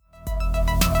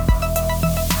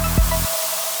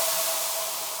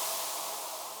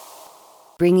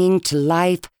bringing to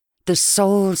life the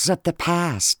souls of the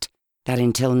past that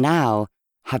until now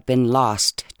have been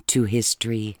lost to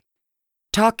history.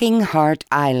 Talking Hart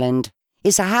Island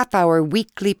is a half-hour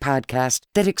weekly podcast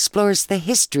that explores the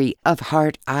history of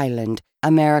Hart Island,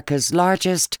 America's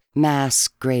largest mass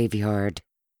graveyard.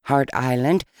 Hart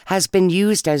Island has been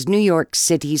used as New York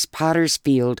City's Potter's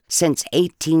Field since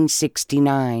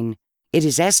 1869. It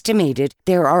is estimated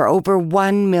there are over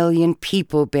 1 million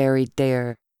people buried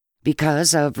there.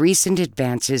 Because of recent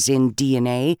advances in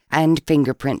DNA and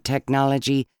fingerprint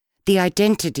technology, the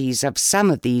identities of some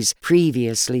of these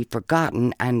previously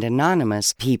forgotten and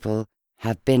anonymous people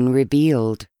have been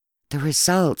revealed. The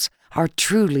results are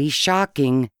truly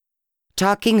shocking.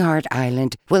 Talking Hart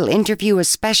Island will interview a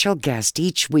special guest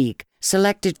each week,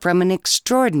 selected from an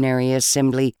extraordinary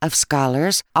assembly of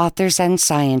scholars, authors, and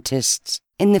scientists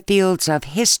in the fields of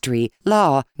history,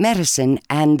 law, medicine,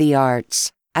 and the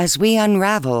arts, as we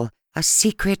unravel a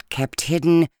secret kept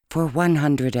hidden for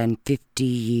 150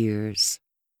 years.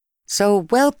 So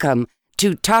welcome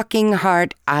to Talking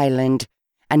Hart Island.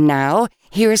 And now,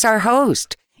 here's our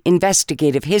host,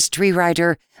 investigative history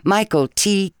writer Michael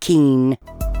T. Keene.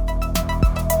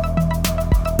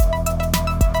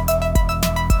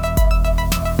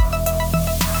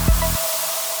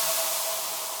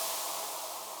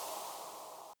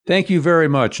 Thank you very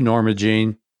much, Norma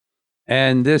Jean.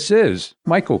 And this is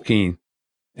Michael Keene,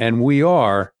 and we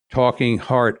are Talking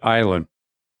Hart Island.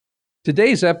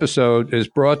 Today's episode is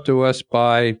brought to us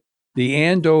by the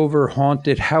Andover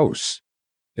Haunted House.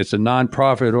 It's a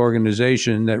nonprofit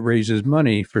organization that raises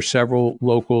money for several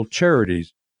local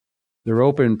charities. They're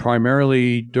open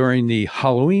primarily during the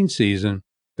Halloween season.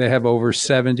 They have over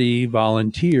 70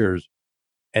 volunteers,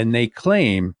 and they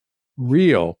claim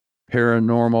real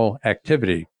paranormal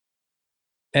activity.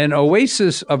 And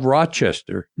Oasis of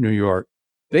Rochester, New York,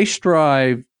 they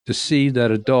strive to see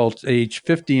that adults age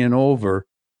 50 and over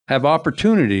have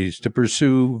opportunities to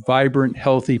pursue vibrant,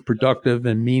 healthy, productive,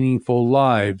 and meaningful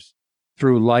lives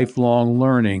through lifelong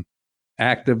learning,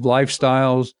 active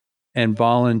lifestyles, and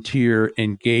volunteer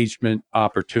engagement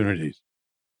opportunities.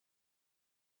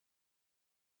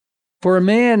 For a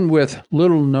man with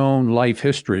little known life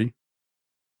history,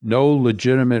 no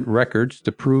legitimate records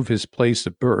to prove his place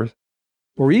of birth,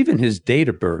 or even his date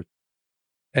of birth,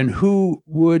 and who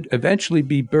would eventually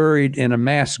be buried in a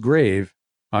mass grave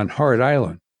on Hart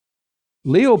Island,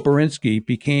 Leo Birinski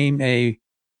became a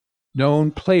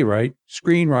known playwright,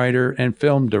 screenwriter, and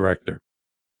film director.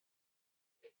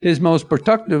 His most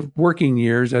productive working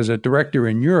years as a director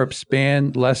in Europe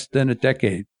spanned less than a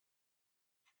decade,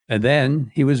 and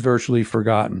then he was virtually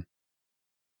forgotten.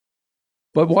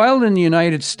 But while in the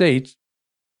United States,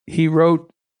 he wrote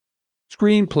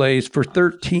screenplays for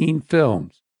 13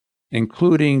 films,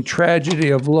 including Tragedy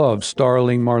of Love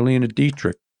starring Marlene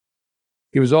Dietrich.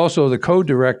 He was also the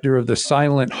co-director of the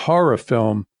silent horror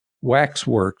film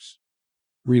Waxworks,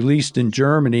 released in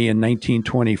Germany in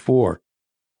 1924.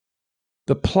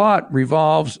 The plot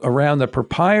revolves around the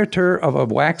proprietor of a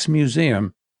wax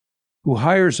museum who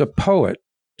hires a poet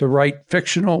to write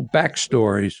fictional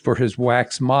backstories for his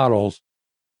wax models,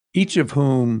 each of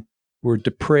whom were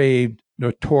depraved,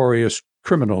 notorious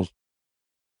criminals.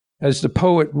 As the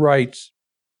poet writes,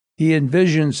 he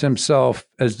envisions himself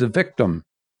as the victim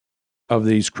of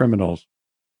these criminals.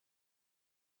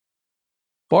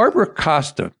 Barbara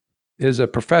Costa is a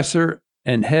professor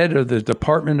and head of the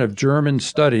Department of German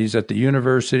Studies at the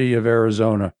University of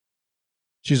Arizona.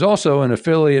 She's also an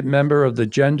affiliate member of the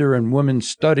Gender and Women's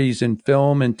Studies in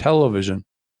Film and Television.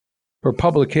 Her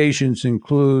publications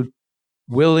include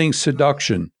Willing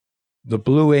Seduction, The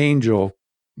Blue Angel,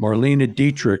 Marlene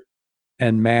Dietrich,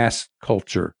 and Mass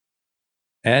Culture.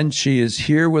 And she is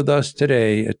here with us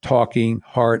today at Talking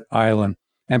Hart Island.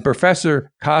 And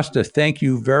Professor Costa, thank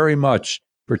you very much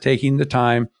for taking the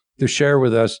time to share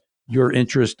with us your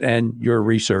interest and your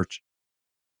research.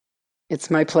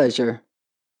 It's my pleasure.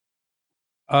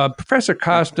 Professor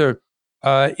Costa,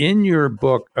 in your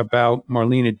book about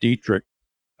Marlene Dietrich,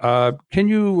 can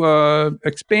you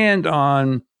expand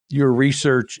on your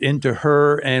research into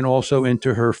her and also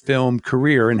into her film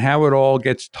career and how it all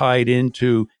gets tied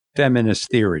into feminist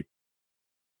theory?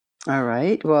 All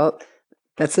right. Well,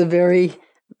 that's a very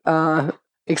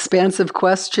expansive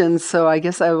question. So I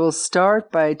guess I will start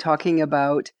by talking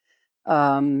about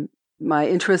my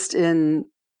interest in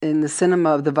the cinema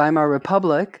of the Weimar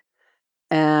Republic.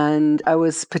 And I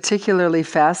was particularly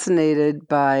fascinated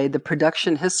by the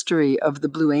production history of The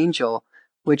Blue Angel,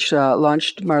 which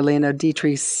launched Marlene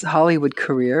Dietrich's Hollywood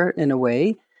career in a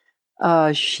way.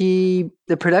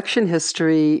 The production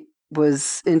history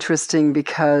was interesting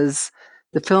because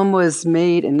The film was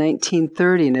made in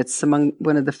 1930, and it's among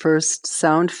one of the first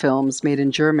sound films made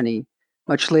in Germany,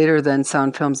 much later than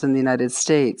sound films in the United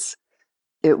States.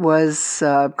 It was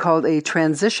called a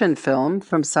transition film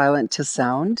from silent to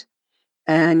sound,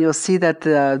 and you'll see that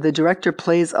the director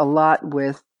plays a lot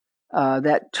with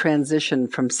that transition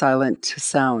from silent to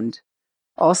sound.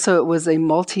 Also, it was a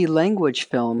multi-language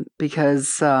film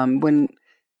because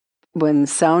when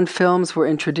sound films were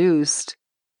introduced,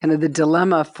 kind of the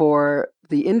dilemma for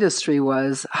the industry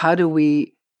was, how do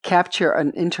we capture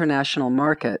an international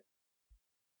market?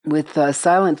 With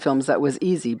silent films, that was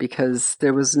easy because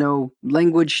there was no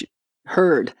language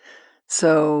heard.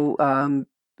 So,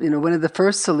 one of the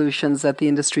first solutions that the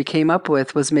industry came up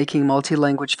with was making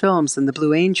multi-language films, and The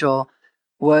Blue Angel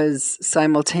was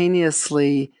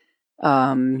simultaneously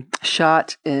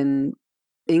shot in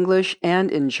English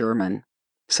and in German.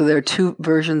 So there are two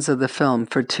versions of the film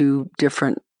for two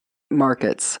different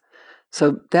markets.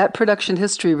 So that production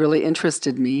history really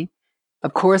interested me.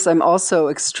 Of course, I'm also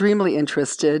extremely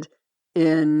interested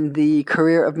in the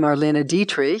career of Marlene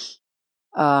Dietrich.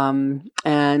 And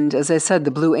as I said,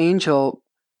 The Blue Angel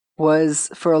was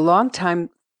for a long time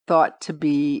thought to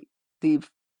be the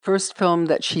first film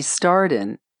that she starred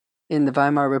in the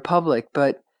Weimar Republic.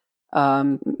 But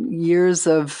years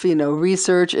of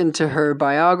research into her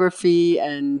biography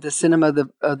and the cinema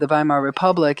of the Weimar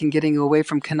Republic and getting away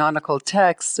from canonical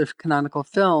texts or canonical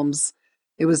films,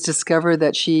 it was discovered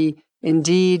that she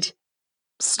indeed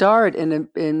starred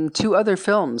in two other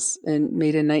films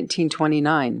made in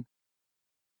 1929.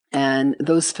 And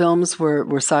those films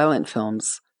were silent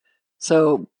films.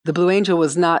 So The Blue Angel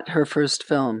was not her first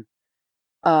film.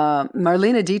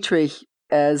 Marlene Dietrich,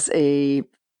 as a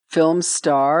film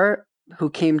star who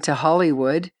came to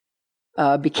Hollywood,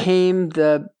 became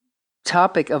the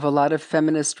topic of a lot of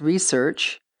feminist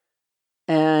research.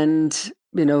 And,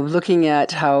 looking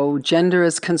at how gender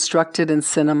is constructed in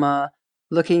cinema,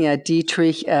 looking at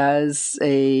Dietrich as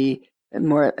a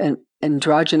more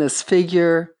androgynous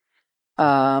figure,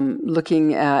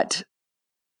 looking at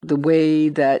the way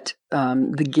that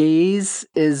the gaze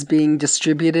is being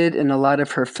distributed in a lot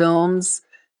of her films.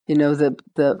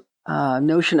 The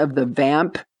notion of the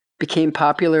vamp became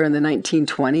popular in the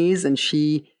 1920s, and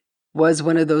she was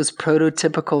one of those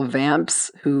prototypical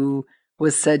vamps who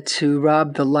was said to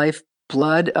rob the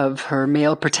lifeblood of her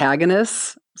male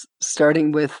protagonists,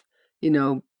 starting with,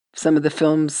 some of the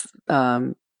films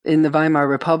in the Weimar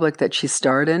Republic that she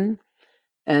starred in,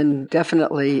 and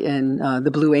definitely in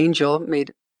The Blue Angel,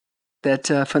 that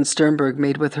von Sternberg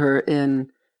made with her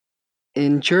in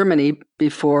Germany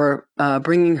before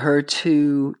bringing her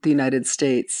to the United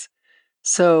States.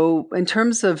 So in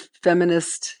terms of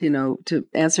feminist, to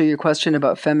answer your question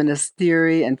about feminist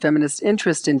theory and feminist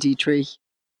interest in Dietrich,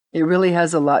 it really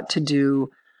has a lot to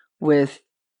do with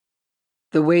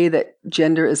the way that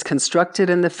gender is constructed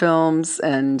in the films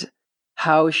and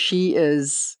how she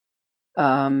is,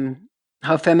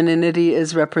 how femininity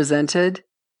is represented,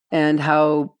 and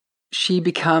how she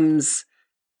becomes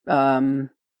a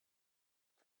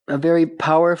very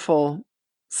powerful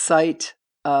site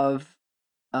of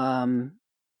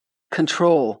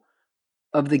control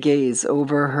of the gaze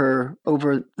over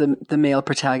the male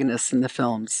protagonists in the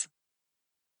films.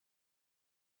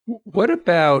 What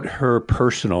about her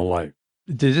personal life?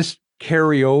 Did this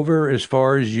carry over as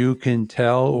far as you can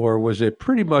tell, or was it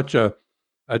pretty much a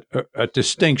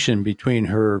distinction between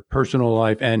her personal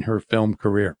life and her film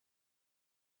career?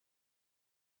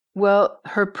 Well,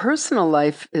 her personal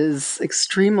life is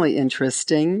extremely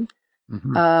interesting.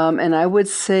 Mm-hmm. And I would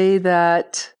say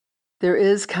that there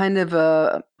is kind of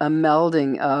a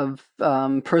melding of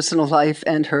personal life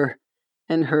and her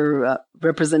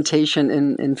representation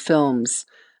in films.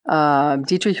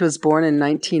 Dietrich was born in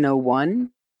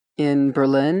 1901 in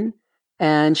Berlin,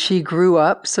 and she grew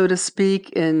up, so to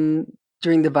speak, during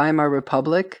the Weimar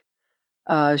Republic.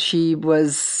 She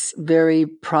was very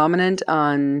prominent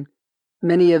on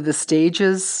many of the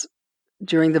stages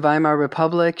during the Weimar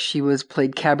Republic. She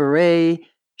played cabaret.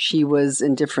 She was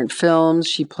in different films.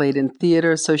 She played in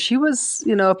theater. So she was,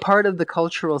 a part of the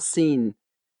cultural scene.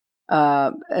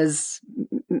 As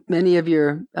many of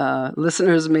your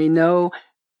listeners may know,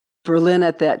 Berlin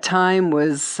at that time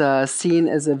was seen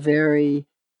as as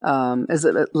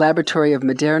a laboratory of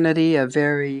modernity,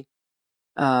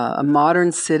 a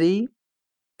modern city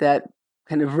that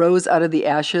kind of rose out of the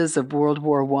ashes of World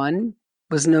War I,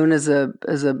 was known as a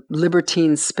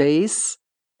libertine space,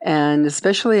 and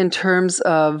especially in terms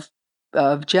of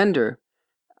gender,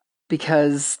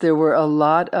 because there were a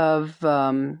lot of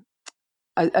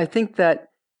I think that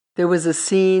there was a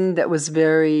scene that was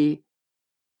very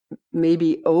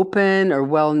maybe open or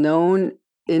well known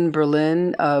in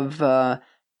Berlin of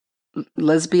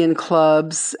lesbian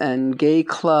clubs and gay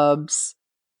clubs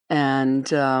and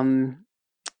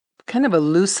kind of a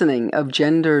loosening of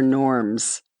gender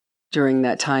norms during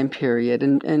that time period.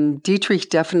 And Dietrich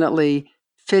definitely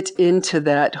fit into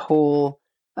that whole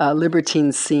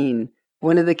libertine scene.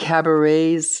 One of the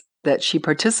cabarets that she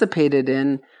participated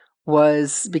in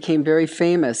became very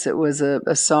famous. It was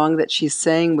a song that she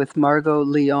sang with Margot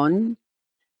Leon.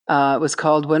 It was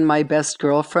called When My Best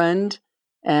Girlfriend.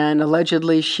 And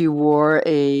allegedly she wore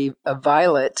a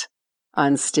violet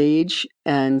on stage.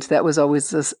 And that was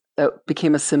always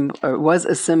became a symbol, or was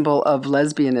a symbol of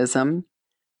lesbianism.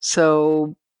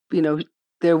 So,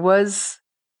 there was,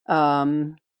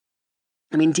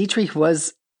 Dietrich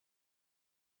was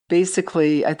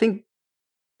basically, I think,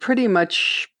 pretty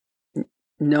much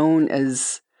known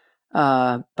as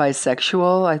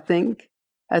bisexual, I think,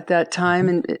 at that time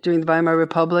and during the Weimar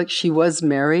Republic. She was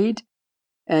married,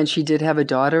 and she did have a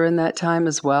daughter in that time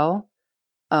as well.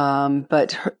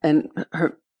 But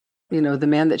her, the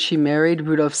man that she married,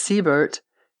 Rudolf Siebert,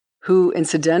 who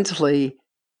incidentally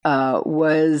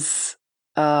was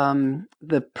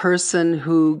the person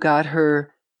who got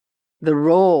her the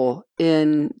role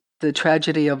in The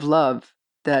Tragedy of Love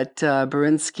that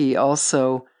Berinsky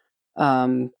also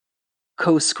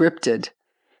co-scripted,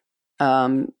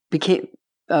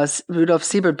 Rudolf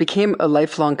Siebert became a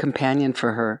lifelong companion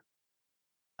for her.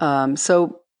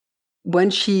 So when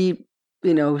she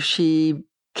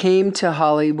came to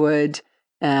Hollywood,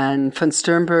 and von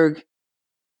Sternberg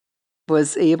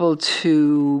was able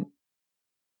to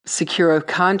secure a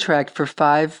contract for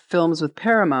 5 films with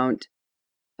Paramount,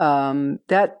 I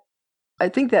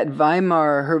think that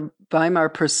her Weimar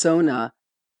persona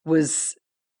was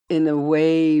in a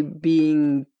way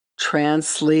being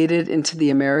translated into the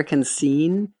American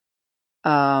scene.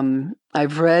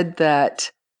 I've read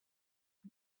that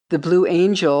The Blue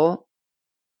Angel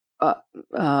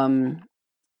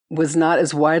was not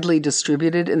as widely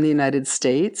distributed in the United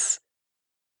States,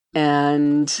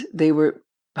 and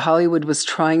Hollywood was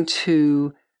trying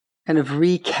to kind of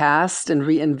recast and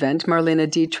reinvent Marlene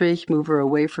Dietrich, move her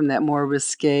away from that more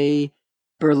risque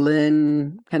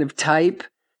Berlin kind of type.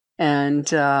 And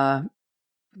the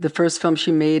first film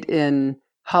she made in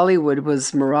Hollywood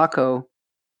was Morocco.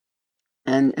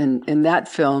 And in that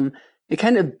film, it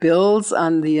kind of builds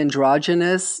on the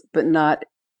androgynous, but not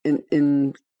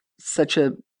in such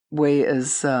a way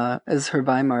as her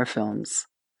Weimar films.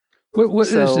 What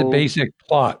is the basic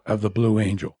plot of The Blue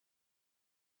Angel?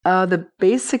 The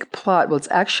basic plot, well, it's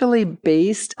actually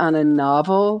based on a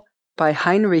novel by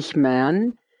Heinrich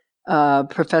Mann,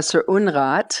 Professor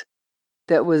Unrat,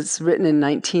 that was written in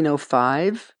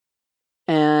 1905.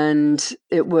 And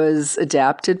it was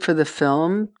adapted for the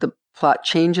film. The plot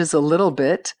changes a little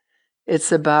bit.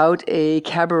 It's about a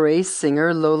cabaret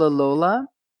singer, Lola Lola,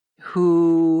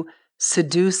 who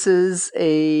seduces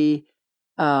a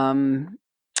high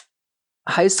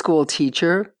school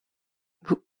teacher,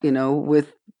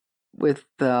 with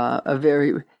a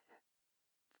very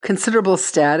considerable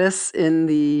status in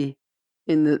the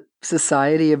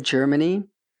society of Germany.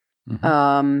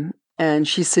 Mm-hmm. And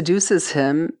she seduces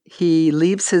him. He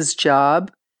leaves his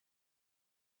job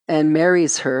and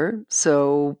marries her.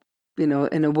 So,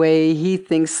 in a way, he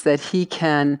thinks that he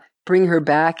can bring her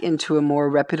back into a more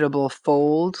reputable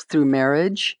fold through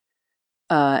marriage.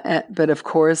 But of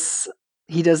course,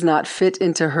 he does not fit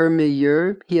into her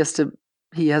milieu. He has to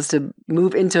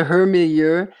move into her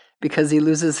milieu because he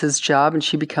loses his job and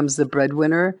she becomes the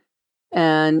breadwinner.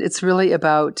 And it's really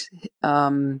about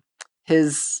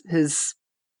his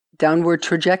downward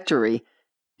trajectory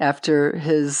after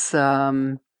his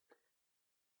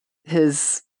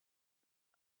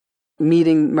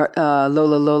meeting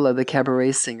Lola Lola, the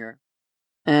cabaret singer.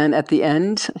 And at the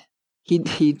end,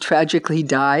 he tragically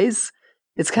dies.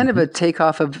 It's kind of a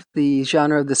takeoff of the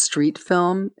genre of the street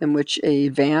film, in which a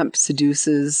vamp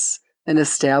seduces an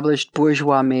established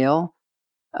bourgeois male.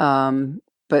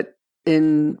 But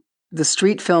in the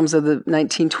street films of the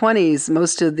 1920s,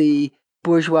 most of the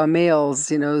bourgeois males,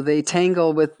 they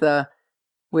tangle with the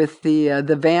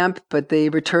vamp, but they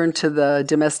return to the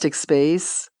domestic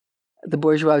space, the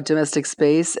bourgeois domestic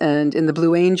space. And in The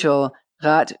Blue Angel,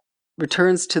 Rat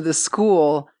returns to the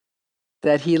school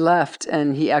that he left,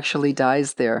 and he actually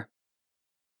dies there.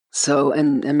 So,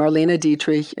 and Marlene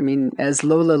Dietrich, as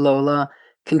Lola Lola,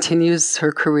 continues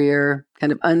her career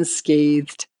kind of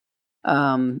unscathed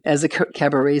as a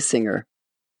cabaret singer.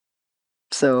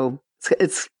 So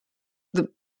the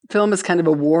film is kind of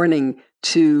a warning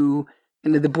to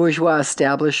the bourgeois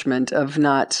establishment of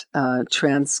not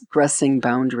transgressing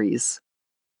boundaries.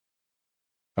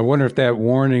 I wonder if that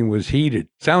warning was heeded.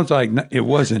 Sounds like it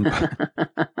wasn't.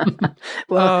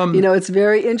 Well, it's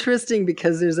very interesting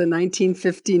because there's a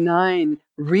 1959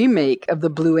 remake of The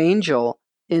Blue Angel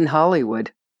in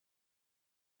Hollywood.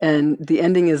 And the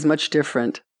ending is much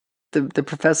different. The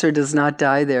professor does not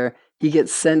die there. He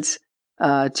gets sent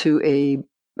to a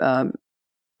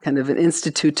kind of an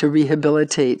institute to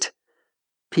rehabilitate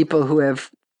people who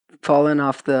have fallen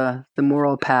off the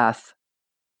moral path.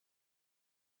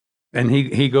 And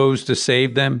he goes to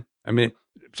save them? I mean,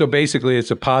 so basically it's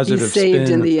a positive He's saved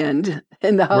spin. in the end.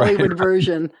 In the Hollywood Right.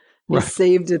 version, he's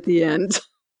saved at the end.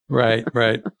 Right.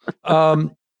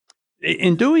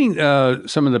 In doing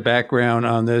some of the background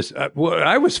on this, what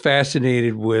I was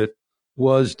fascinated with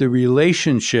was the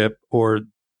relationship, or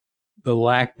the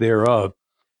lack thereof,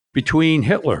 between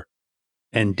Hitler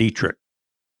and Dietrich.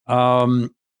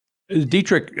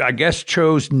 Dietrich, I guess,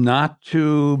 chose not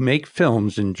to make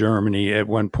films in Germany at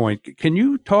one point. Can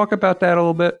you talk about that a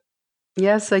little bit?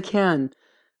 Yes, I can.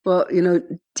 Well,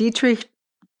 Dietrich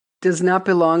does not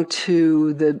belong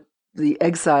to the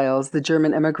exiles, the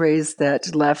German emigres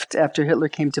that left after Hitler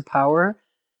came to power.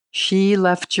 She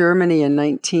left Germany in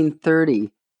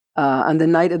 1930 on the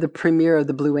night of the premiere of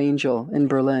The Blue Angel in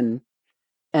Berlin,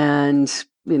 and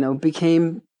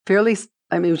became fairly.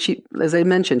 I mean, she, as I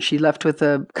mentioned, she left with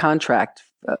a contract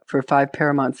for 5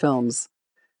 Paramount films,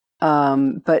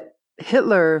 but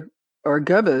Hitler, or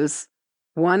Goebbels,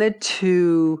 wanted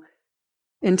to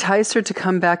entice her to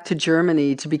come back to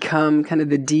Germany to become kind of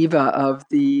the diva of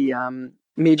the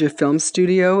major film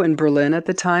studio in Berlin at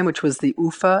the time, which was the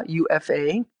UFA,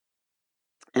 UFA.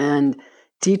 And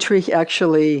Dietrich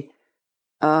actually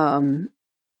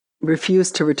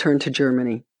refused to return to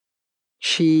Germany.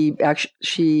 She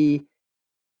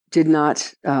did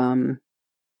not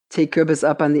take Goebbels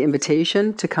up on the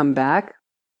invitation to come back.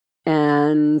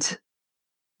 And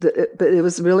but it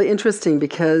was really interesting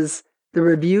because the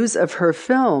reviews of her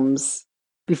films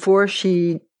before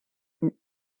she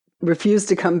refused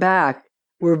to come back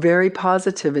were very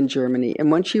positive in Germany.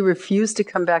 And when she refused to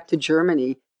come back to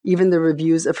Germany, even the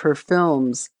reviews of her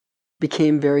films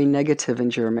became very negative in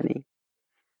Germany.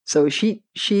 So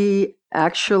she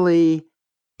actually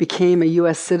became a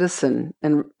U.S. citizen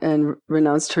and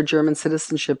renounced her German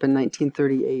citizenship in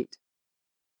 1938.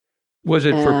 Was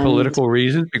it for political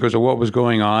reasons, because of what was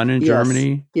going on in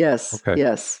Germany? Yes, okay.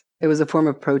 Yes. It was a form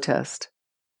of protest.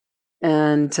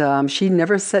 And she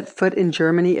never set foot in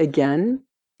Germany again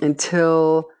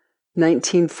until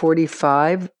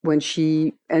 1945, when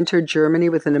she entered Germany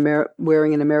with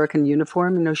wearing an American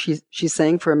uniform. She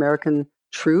sang for American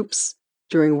troops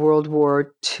during World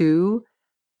War II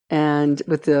and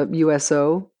with the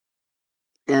USO.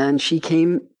 And she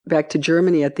came back to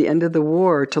Germany at the end of the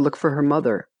war to look for her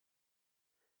mother.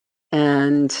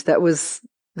 And that was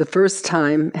the first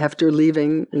time after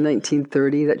leaving in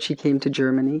 1930 that she came to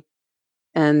Germany.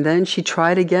 And then she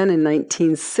tried again in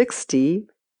 1960.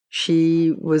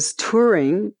 She was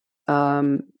touring.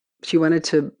 She wanted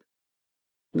to,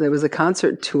 there was a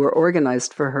concert tour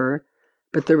organized for her,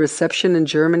 but the reception in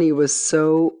Germany was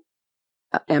so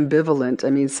ambivalent. I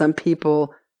mean, some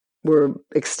people were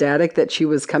ecstatic that she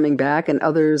was coming back, and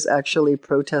others actually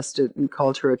protested and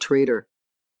called her a traitor.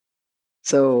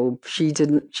 So she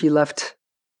left,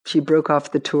 she broke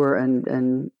off the tour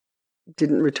and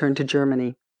didn't return to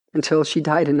Germany until she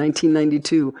died in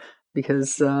 1992,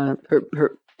 because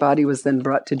her body was then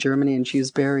brought to Germany and she was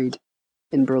buried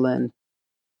in Berlin.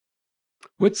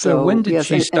 When did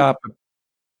she stop?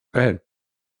 Go ahead.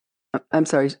 I'm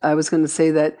sorry. I was going to say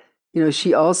that,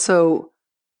 she also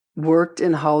worked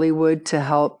in Hollywood to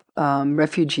help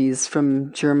refugees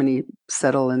from Germany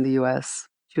settle in the U.S.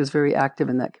 She was very active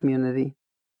in that community.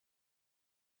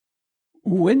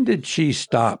 When did she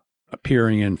stop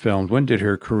appearing in films? When did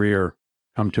her career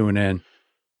come to an end?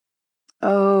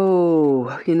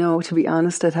 Oh, to be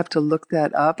honest, I'd have to look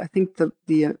that up. I think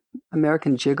the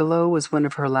American Gigolo was one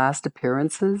of her last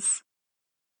appearances,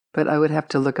 but I would have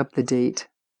to look up the date.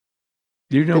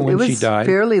 Do you know when she died? It was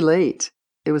fairly late.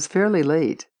 It was fairly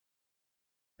late.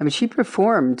 I mean, she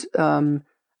performed. I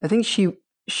think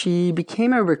she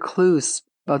became a recluse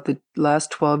about the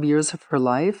last 12 years of her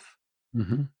life.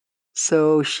 Mm-hmm.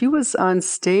 So she was on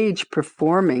stage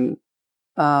performing,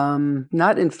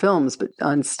 not in films, but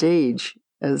on stage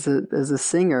as a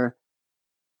singer,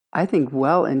 I think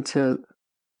well into,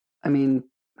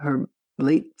 her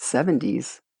late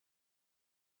 70s.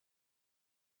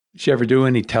 Did she ever do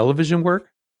any television work?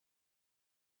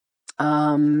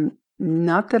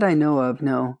 Not that I know of,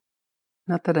 no.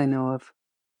 Not that I know of.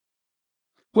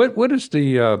 What is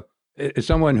the, as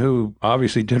someone who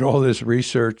obviously did all this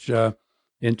research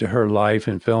into her life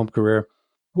and film career,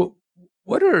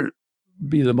 what are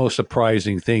be the most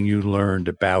surprising thing you learned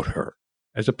about her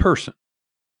as a person?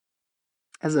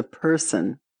 As a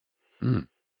person, Mm.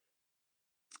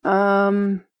 I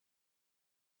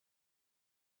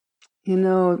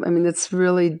mean, it's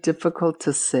really difficult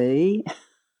to say.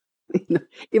 Even Well, I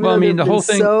though there mean, have the been whole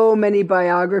thing. so many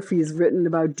biographies written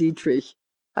about Dietrich,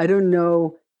 I don't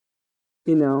know.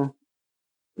 You know,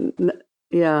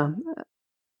 yeah.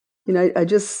 I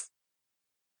guess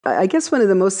one of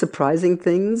the most surprising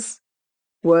things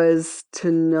was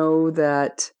to know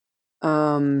that,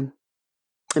 and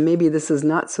maybe this is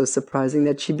not so surprising,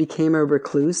 that she became a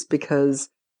recluse because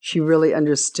she really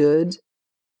understood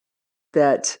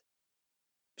that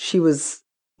she was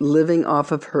living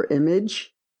off of her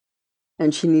image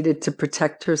and she needed to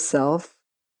protect herself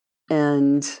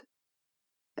and,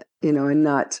 and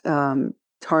not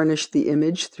tarnish the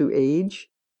image through age.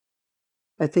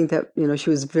 I think that, she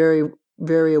was very,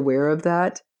 very aware of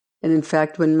that. And in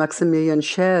fact, when Maximilian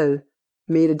Schell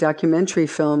made a documentary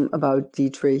film about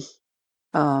Dietrich,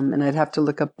 and I'd have to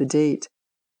look up the date,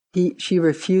 she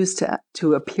refused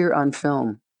to appear on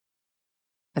film.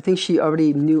 I think she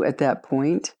already knew at that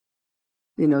point,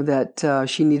 that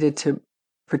she needed to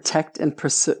protect and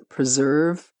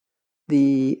preserve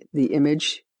the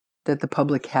image that the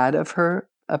public had of her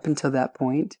up until that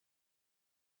point.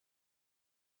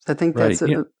 So I think Right. that's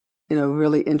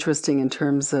really interesting in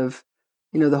terms of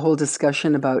the whole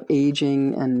discussion about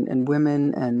aging and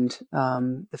women and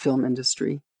the film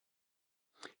industry.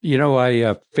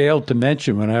 I failed to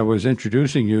mention when I was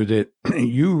introducing you that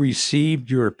you received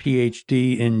your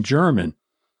PhD in German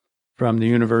from the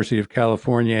University of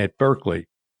California at Berkeley.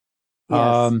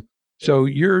 Yes. So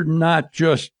you're not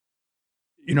just,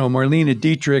 Marlene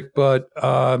Dietrich, but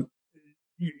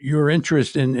your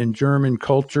interest in German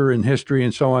culture and history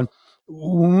and so on.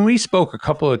 When we spoke a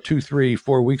couple of 2, 3,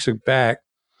 4 weeks back,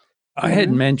 I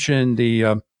had mentioned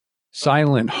the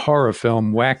silent horror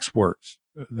film Waxworks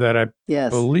that I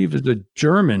Yes. believe is a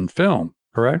German film,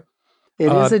 correct?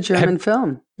 It is a German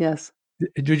film. Yes.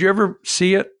 Did you ever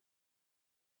see it?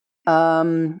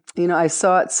 I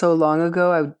saw it so long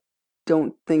ago, I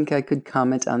don't think I could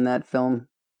comment on that film.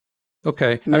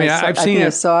 Okay. I I've seen think I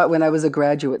it. saw it when I was a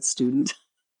graduate student.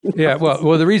 Yeah.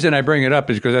 Well, the reason I bring it up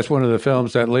is because that's one of the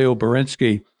films that Leo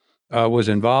Berinsky was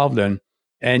involved in,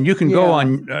 and you can go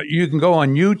on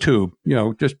YouTube.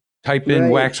 Just type in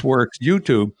Right. Waxworks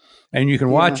YouTube, and you can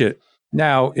watch it.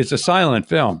 Now it's a silent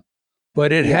film,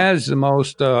 but it has the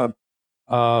most the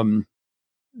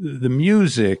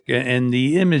music and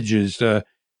the images. They're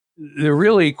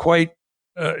really quite.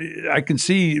 I can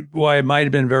see why it might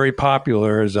have been very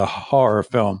popular as a horror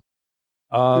film.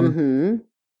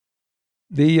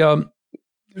 The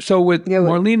So with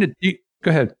Marlene,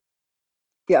 go ahead.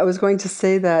 Yeah, I was going to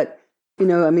say that, I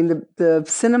mean, the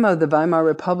cinema of the Weimar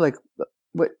Republic,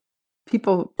 what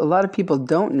a lot of people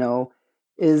don't know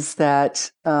is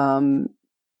that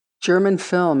German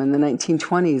film in the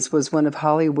 1920s was one of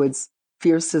Hollywood's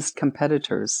fiercest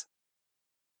competitors.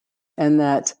 And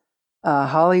that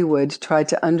Hollywood tried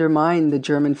to undermine the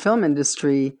German film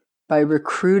industry by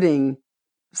recruiting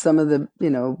some of the,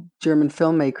 German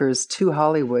filmmakers to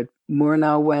Hollywood.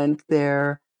 Murnau went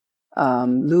there.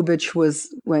 Lubitsch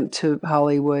went to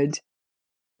Hollywood,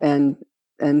 and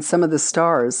some of the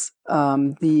stars.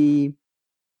 The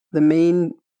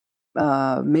main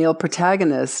male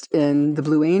protagonist in The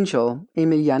Blue Angel,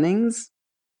 Emil Jannings,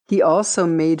 he also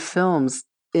made films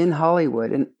in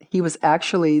Hollywood, and he was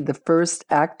actually the first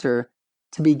actor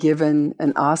to be given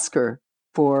an Oscar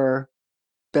for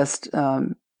best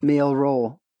male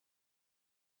role.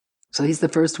 So he's the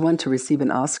first one to receive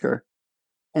an Oscar.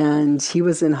 And he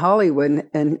was in Hollywood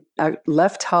and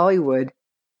left Hollywood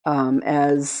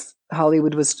as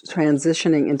Hollywood was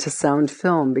transitioning into sound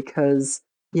film because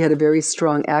he had a very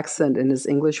strong accent and his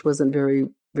English wasn't very,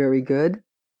 very good.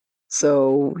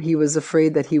 So he was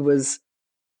afraid that he was,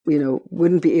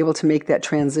 wouldn't be able to make that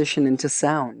transition into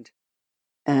sound.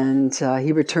 And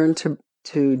he returned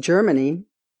to Germany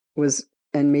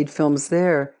and made films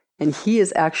there. And he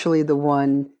is actually the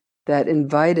one that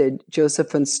invited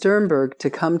Joseph von Sternberg to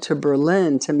come to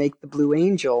Berlin to make The Blue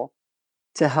Angel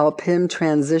to help him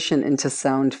transition into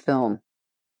sound film.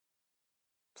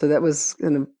 So that was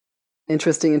kind of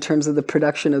interesting in terms of the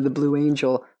production of The Blue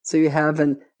Angel. So you have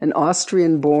an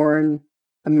Austrian-born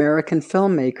American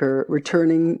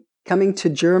filmmaker coming to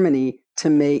Germany to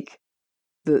make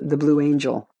the Blue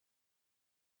Angel.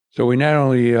 So we not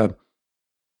only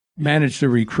managed to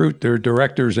recruit their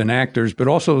directors and actors, but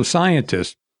also the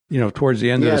scientists, towards the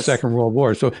end of the Second World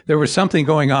War. So there was something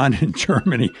going on in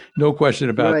Germany, no question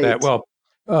about that. Well,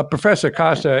 Professor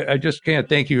Costa, I just can't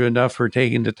thank you enough for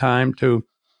taking the time to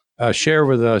share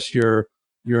with us your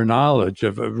knowledge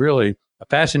of a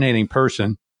fascinating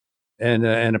person and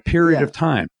a period of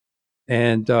time.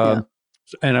 And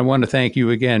and I want to thank you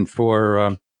again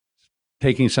for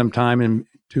taking some time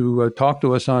to talk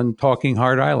to us on Talking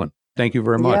Heart Island. Thank you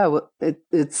very much. Yeah, well,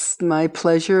 it's my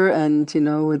pleasure, and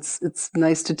it's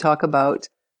nice to talk about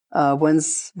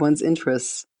one's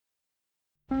interests.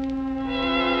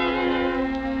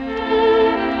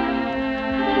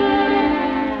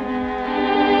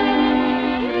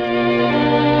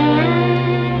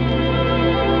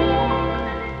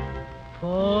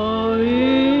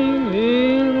 Falling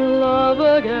in love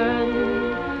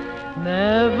again,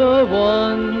 never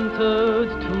wanted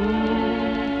to.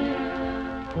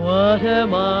 What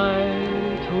am I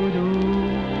to do?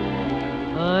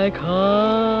 I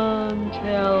can't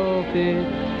help it.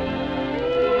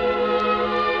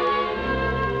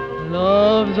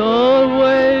 Love's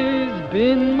always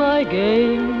been my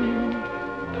game.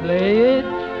 Play it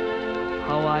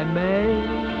how I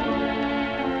may.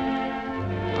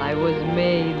 I was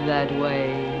made that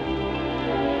way.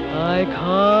 I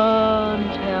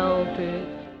can't help it.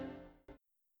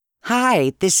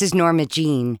 Hi, this is Norma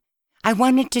Jean. I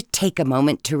wanted to take a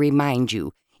moment to remind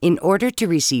you, in order to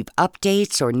receive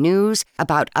updates or news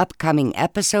about upcoming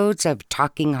episodes of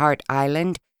Talking Heart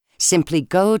Island, simply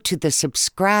go to the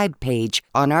subscribe page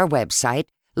on our website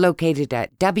located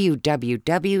at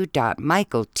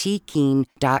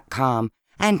www.michaeltkeen.com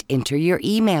and enter your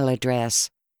email address.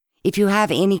 If you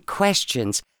have any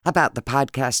questions about the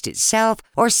podcast itself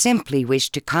or simply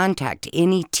wish to contact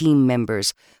any team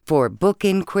members for book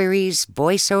inquiries,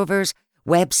 voiceovers,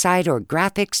 website or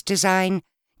graphics design,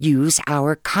 use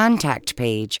our contact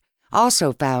page,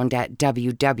 also found at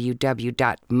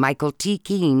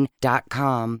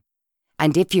www.michaeltkeen.com.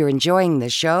 And if you're enjoying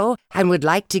the show and would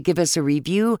like to give us a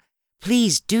review,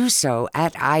 please do so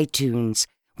at iTunes.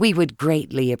 We would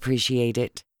greatly appreciate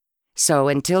it. So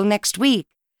until next week,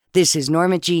 this is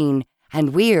Norma Jean,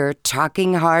 and we're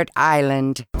Talking Heart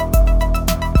Island.